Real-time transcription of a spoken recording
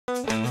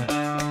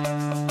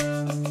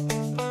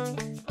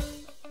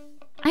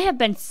have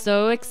been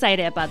so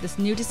excited about this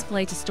new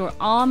display to store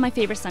all my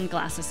favorite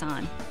sunglasses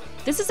on.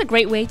 This is a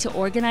great way to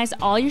organize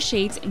all your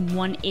shades in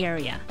one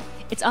area.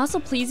 It's also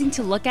pleasing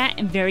to look at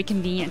and very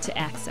convenient to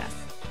access.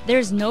 There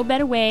is no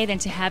better way than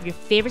to have your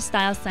favorite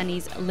style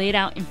sunnies laid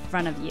out in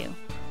front of you.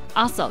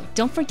 Also,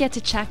 don't forget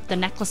to check the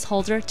necklace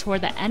holder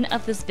toward the end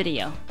of this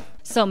video.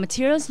 So,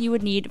 materials you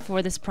would need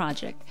for this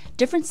project: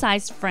 different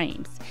sized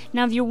frames.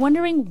 Now, if you're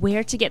wondering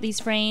where to get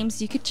these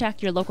frames, you could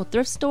check your local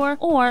thrift store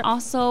or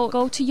also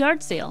go to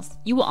yard sales.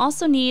 You will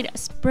also need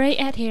spray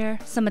adhere,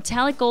 some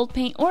metallic gold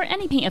paint or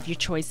any paint of your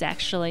choice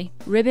actually,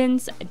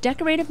 ribbons,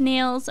 decorative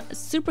nails,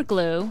 super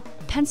glue,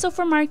 pencil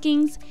for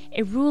markings,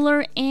 a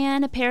ruler,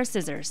 and a pair of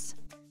scissors.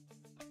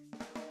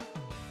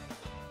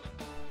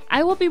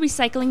 I will be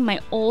recycling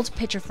my old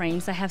picture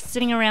frames I have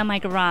sitting around my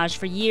garage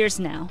for years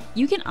now.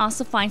 You can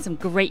also find some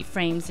great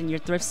frames in your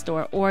thrift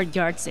store or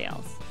yard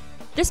sales.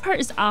 This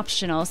part is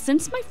optional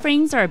since my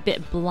frames are a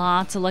bit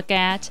blah to look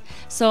at,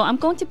 so I'm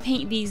going to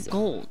paint these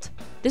gold.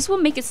 This will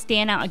make it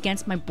stand out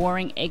against my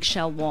boring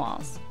eggshell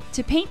walls.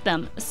 To paint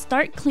them,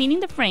 start cleaning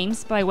the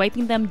frames by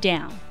wiping them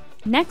down.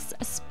 Next,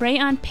 spray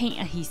on paint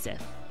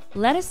adhesive.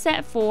 Let it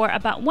set for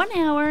about 1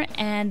 hour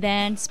and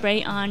then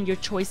spray on your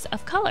choice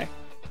of color.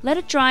 Let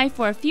it dry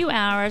for a few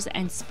hours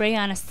and spray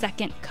on a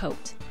second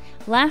coat.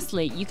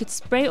 Lastly, you could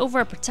spray over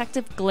a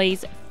protective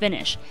glaze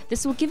finish.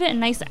 This will give it a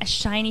nice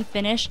shiny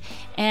finish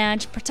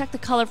and protect the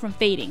color from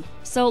fading.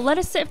 So let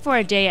it sit for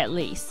a day at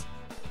least.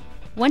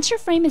 Once your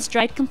frame is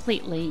dried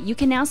completely, you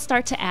can now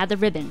start to add the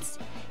ribbons.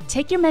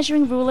 Take your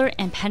measuring ruler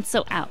and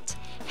pencil out.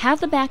 Have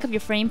the back of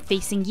your frame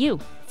facing you.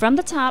 From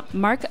the top,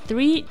 mark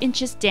 3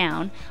 inches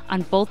down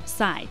on both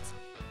sides.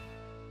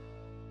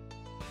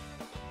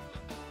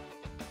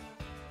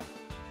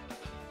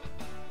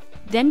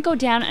 Then go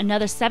down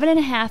another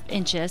 7.5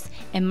 inches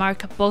and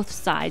mark both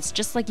sides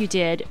just like you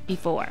did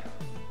before.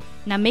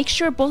 Now make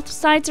sure both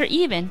sides are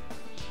even.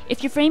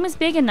 If your frame is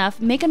big enough,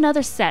 make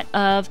another set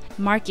of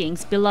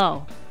markings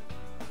below.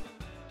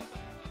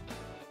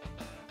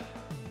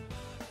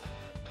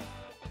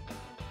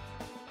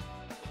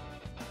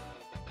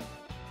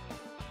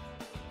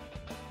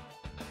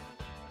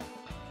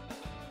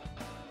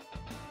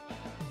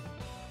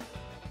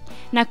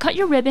 Now cut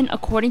your ribbon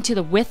according to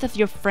the width of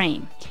your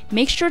frame.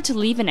 Make sure to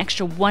leave an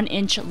extra 1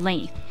 inch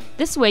length.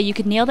 This way you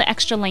can nail the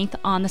extra length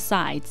on the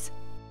sides.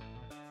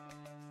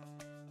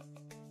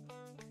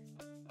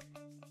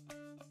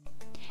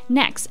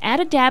 Next, add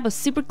a dab of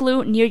super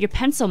glue near your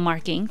pencil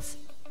markings.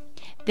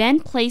 Then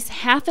place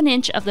 1/2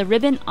 inch of the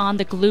ribbon on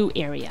the glue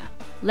area.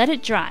 Let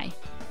it dry.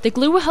 The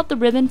glue will help the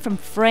ribbon from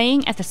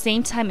fraying at the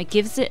same time it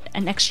gives it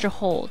an extra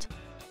hold.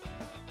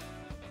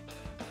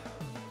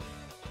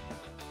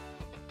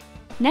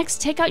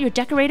 Next, take out your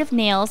decorative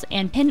nails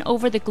and pin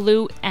over the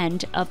glue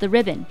end of the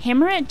ribbon.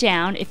 Hammer it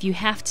down if you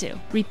have to.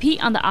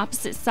 Repeat on the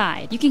opposite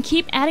side. You can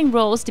keep adding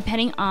rolls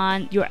depending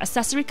on your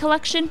accessory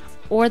collection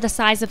or the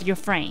size of your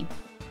frame.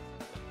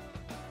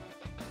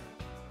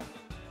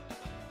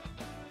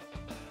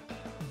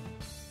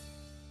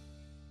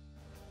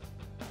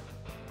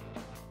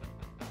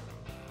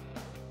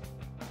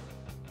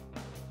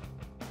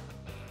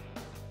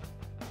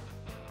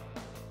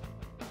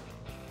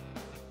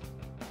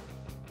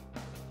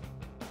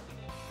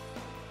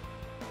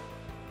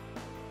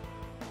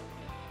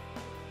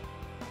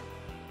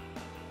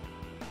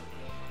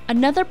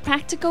 Another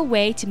practical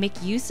way to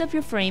make use of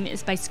your frame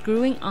is by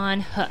screwing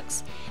on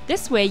hooks.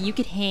 This way you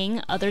could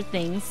hang other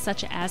things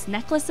such as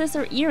necklaces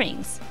or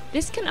earrings.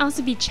 This can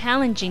also be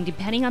challenging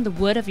depending on the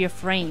wood of your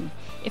frame.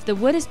 If the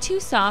wood is too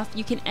soft,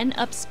 you can end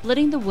up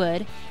splitting the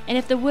wood, and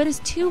if the wood is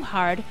too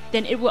hard,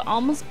 then it will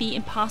almost be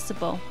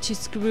impossible to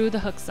screw the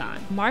hooks on.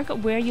 Mark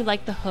where you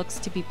like the hooks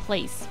to be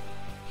placed.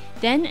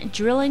 Then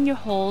drill in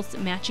your holes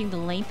matching the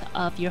length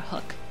of your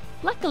hook.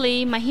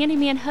 Luckily, my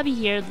handyman hubby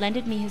here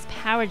lended me his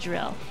power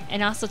drill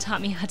and also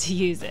taught me how to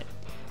use it.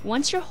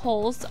 Once your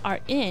holes are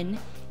in,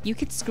 you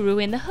could screw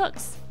in the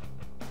hooks.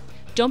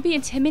 Don't be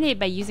intimidated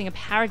by using a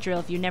power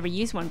drill if you've never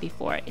used one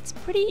before. It's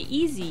pretty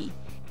easy.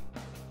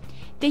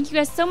 Thank you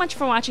guys so much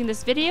for watching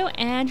this video,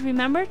 and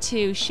remember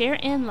to share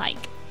and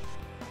like.